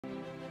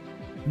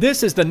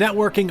This is the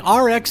Networking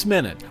RX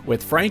Minute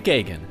with Frank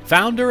Agan,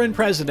 founder and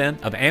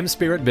president of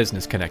AmSpirit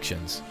Business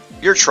Connections.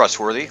 You're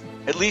trustworthy.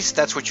 At least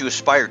that's what you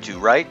aspire to,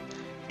 right?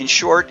 In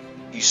short,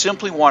 you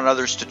simply want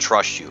others to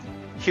trust you.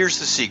 Here's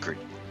the secret.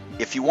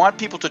 If you want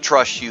people to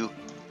trust you,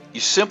 you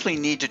simply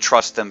need to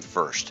trust them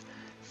first.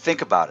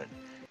 Think about it.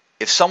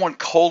 If someone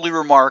coldly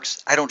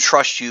remarks, "I don't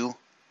trust you,"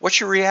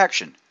 what's your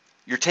reaction?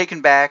 You're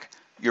taken back,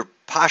 your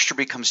posture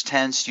becomes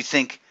tense, you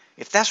think,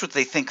 if that's what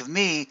they think of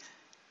me,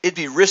 it'd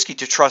be risky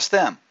to trust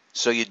them,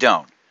 so you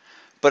don't.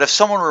 But if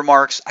someone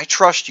remarks, "I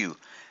trust you,"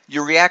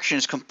 your reaction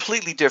is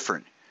completely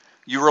different.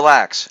 You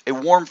relax, a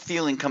warm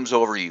feeling comes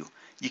over you.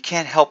 You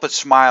can't help but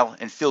smile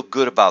and feel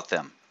good about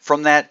them.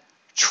 From that,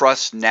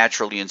 trust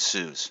naturally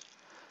ensues.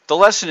 The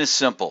lesson is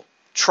simple.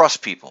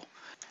 Trust people.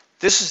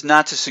 This is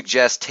not to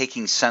suggest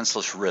taking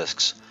senseless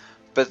risks,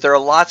 but there are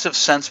lots of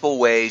sensible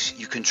ways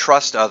you can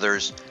trust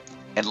others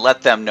and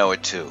let them know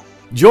it too.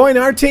 Join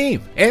our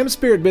team.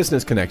 AmSpirit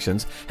Business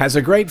Connections has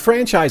a great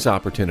franchise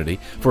opportunity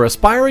for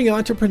aspiring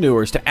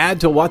entrepreneurs to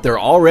add to what they're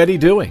already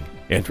doing.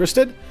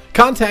 Interested?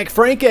 Contact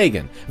Frank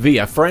Agan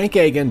via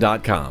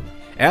frankagan.com.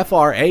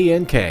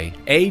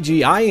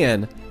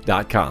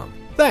 FrankAgin.com.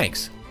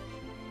 Thanks.